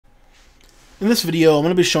In this video, I'm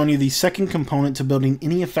going to be showing you the second component to building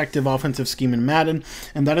any effective offensive scheme in Madden,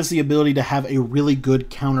 and that is the ability to have a really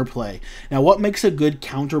good counterplay. Now, what makes a good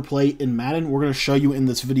counterplay in Madden, we're going to show you in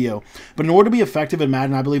this video. But in order to be effective in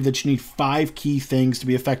Madden, I believe that you need 5 key things to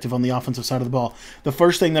be effective on the offensive side of the ball. The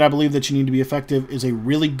first thing that I believe that you need to be effective is a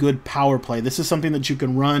really good power play. This is something that you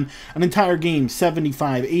can run an entire game,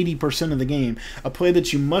 75, 80% of the game. A play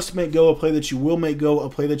that you must make go, a play that you will make go,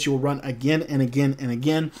 a play that you will run again and again and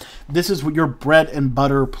again. This is what your bread and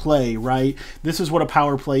butter play, right? This is what a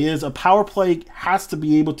power play is. A power play has to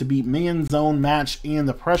be able to beat man, zone, match, and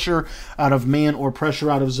the pressure out of man or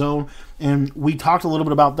pressure out of zone. And we talked a little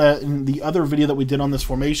bit about that in the other video that we did on this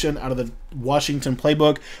formation out of the Washington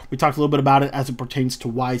playbook. We talked a little bit about it as it pertains to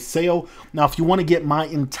why sale. Now, if you want to get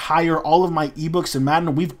all of my ebooks in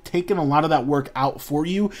Madden, we've taken a lot of that work out for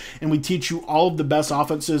you, and we teach you all of the best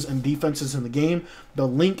offenses and defenses in the game. The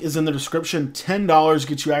link is in the description. $10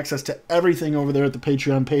 gets you access to everything over there at the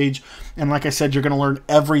Patreon page. And like I said, you're going to learn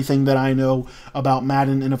everything that I know about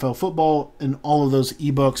Madden, NFL football, and all of those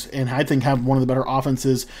ebooks, and I think have one of the better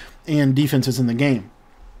offenses and defenses in the game.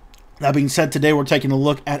 That being said, today we're taking a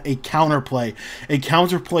look at a counterplay. A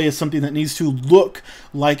counterplay is something that needs to look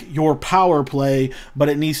like your power play, but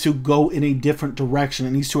it needs to go in a different direction.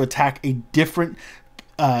 It needs to attack a different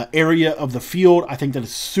area of the field. I think that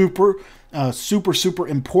is super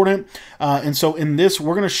important. And so in this,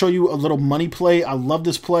 we're going to show you a little money play. I love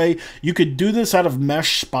this play. You could do this out of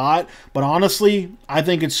mesh spot, but honestly, I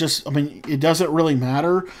think it's just, it doesn't really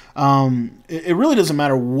matter. It really doesn't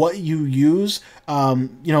matter what you use,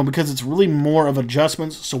 because it's really more of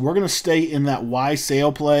adjustments. So we're going to stay in that Y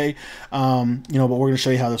sale play, but we're going to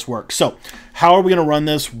show you how this works. So how are we going to run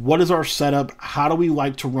this? What is our setup? How do we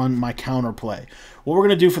like to run my counter play? What we're going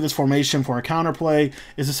to do for this formation for our counter play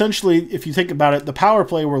is essentially, if you think about it, the power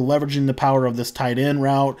play, we're leveraging the power of this tight end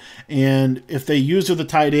route. And if they use the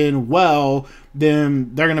tight end well,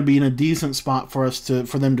 then they're going to be in a decent spot for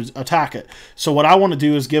them to attack it. So what I want to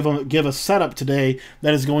do is give a setup today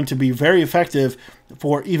that is going to be very effective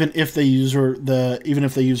for even if they use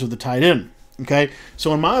the tight end. Okay,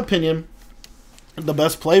 so in my opinion, the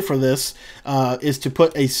best play for this is to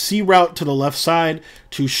put a C route to the left side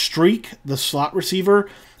to streak the slot receiver,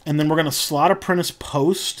 and then we're going to slot apprentice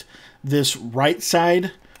post this right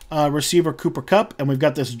side receiver Cooper Kupp, and we've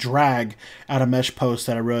got this drag out of mesh post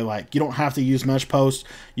that I really like. You don't have to use mesh post.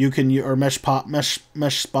 You can or mesh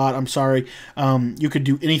spot. I'm sorry. You could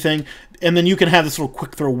do anything. And then you can have this little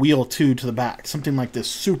quick throw wheel too to the back, something like this.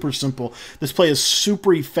 Super simple. This play is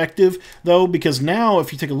super effective though, because now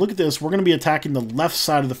if you take a look at this, we're going to be attacking the left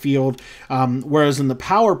side of the field, whereas in the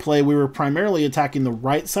power play we were primarily attacking the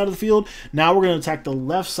right side of the field. Now we're going to attack the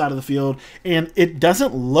left side of the field, and it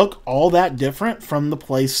doesn't look all that different from the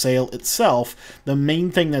play sale itself. The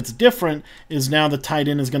main thing that's different is now the tight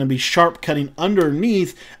end is going to be sharp cutting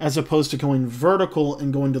underneath as opposed to going vertical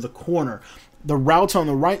and going to the corner. The routes on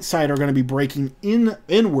the right side are going to be breaking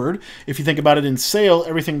inward. If you think about it in sale,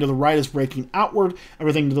 everything to the right is breaking outward.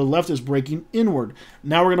 Everything to the left is breaking inward.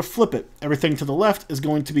 Now we're going to flip it. Everything to the left is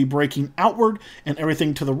going to be breaking outward, and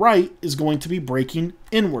everything to the right is going to be breaking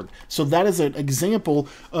inward. So that is an example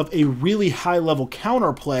of a really high-level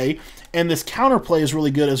counterplay, and this counterplay is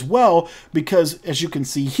really good as well because, as you can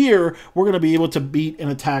see here, we're going to be able to beat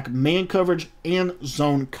and attack man coverage and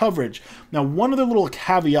zone coverage. Now, one other little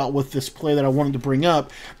caveat with this play that I wanted to bring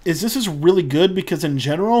up is this is really good because in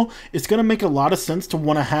general, it's going to make a lot of sense to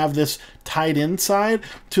want to have this tight end side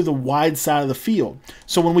to the wide side of the field.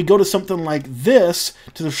 So when we go to something like this,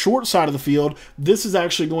 to the short side of the field, this is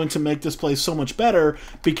actually going to make this play so much better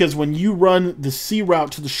because when you run the C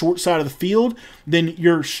route to the short side of the field, then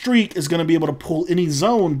your streak is going to be able to pull any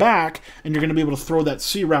zone back, and you're going to be able to throw that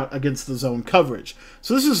C route against the zone coverage.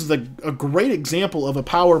 So this is a great example of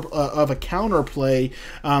a counter play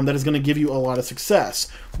that is going to give you a lot of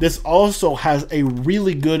success. This also has a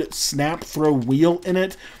really good snap throw wheel in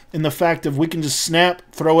it, in the fact of we can just snap,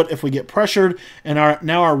 throw it if we get pressured, and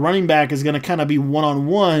now our running back is going to kind of be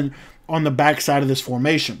one-on-one on the backside of this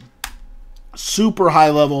formation. Super high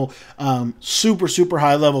level, super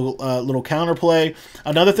high level little counterplay.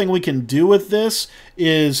 Another thing we can do with this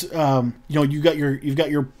is, you've got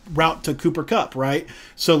your route to Cooper Kupp, right?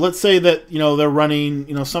 So let's say that they're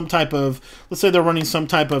running some type of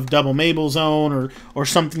double Mabel zone or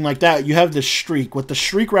something like that. You have this streak. What the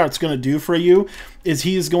streak route's going to do for you is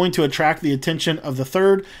he is going to attract the attention of the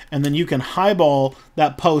third, and then you can highball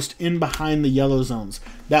that post in behind the yellow zones.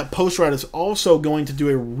 that post route is also going to do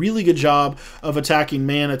a really good job of attacking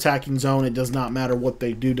man, attacking zone. It does not matter what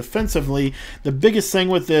they do defensively. The biggest thing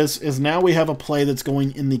with this is now we have a play that's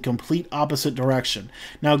going in the complete opposite direction.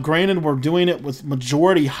 Now, granted, we're doing it with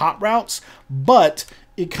majority hot routes, but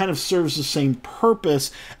it kind of serves the same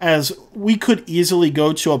purpose as we could easily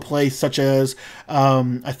go to a play such as,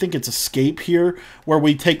 I think it's escape here, where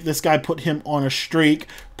we take this guy, put him on a streak,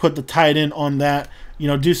 put the tight end on that, you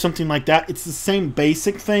know, do something like that. It's the same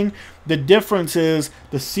basic thing. The difference is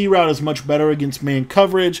the C route is much better against man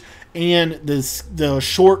coverage, and the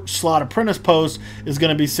short slot apprentice post is going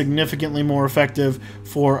to be significantly more effective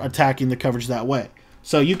for attacking the coverage that way.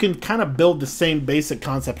 So you can kind of build the same basic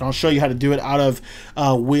concept, and I'll show you how to do it out of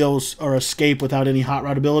wheels or escape without any hot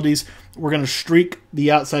route abilities. We're going to streak the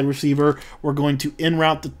outside receiver. We're going to in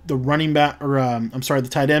route the running back, or I'm sorry, the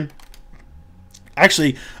tight end.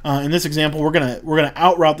 Actually, in this example, we're gonna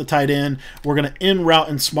out route the tight end. We're gonna in route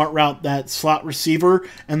and smart route that slot receiver,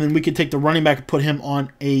 and then we could take the running back and put him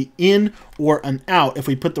on a in or an out. If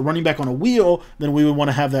we put the running back on a wheel, then we would want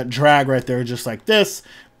to have that drag right there, just like this.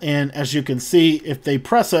 And as you can see, if they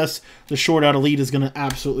press us, the short out elite is going to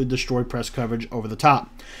absolutely destroy press coverage over the top.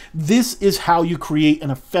 This is how you create an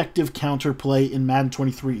effective counter play in Madden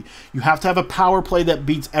 23. You have to have a power play that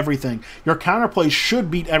beats everything. Your counter play should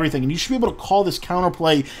beat everything, and you should be able to call this counter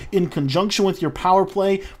play in conjunction with your power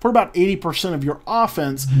play for about 80% of your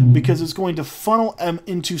offense, because it's going to funnel them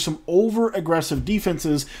into some over-aggressive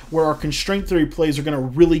defenses where our constraint theory plays are going to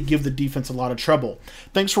really give the defense a lot of trouble.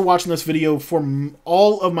 Thanks for watching this video. For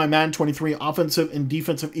all of my Madden 23 offensive and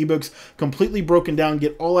defensive ebooks completely broken down,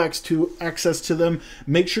 get all access to them,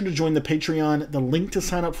 make sure to join the Patreon. The link to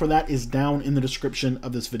sign up for that is down in the description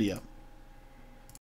of this video.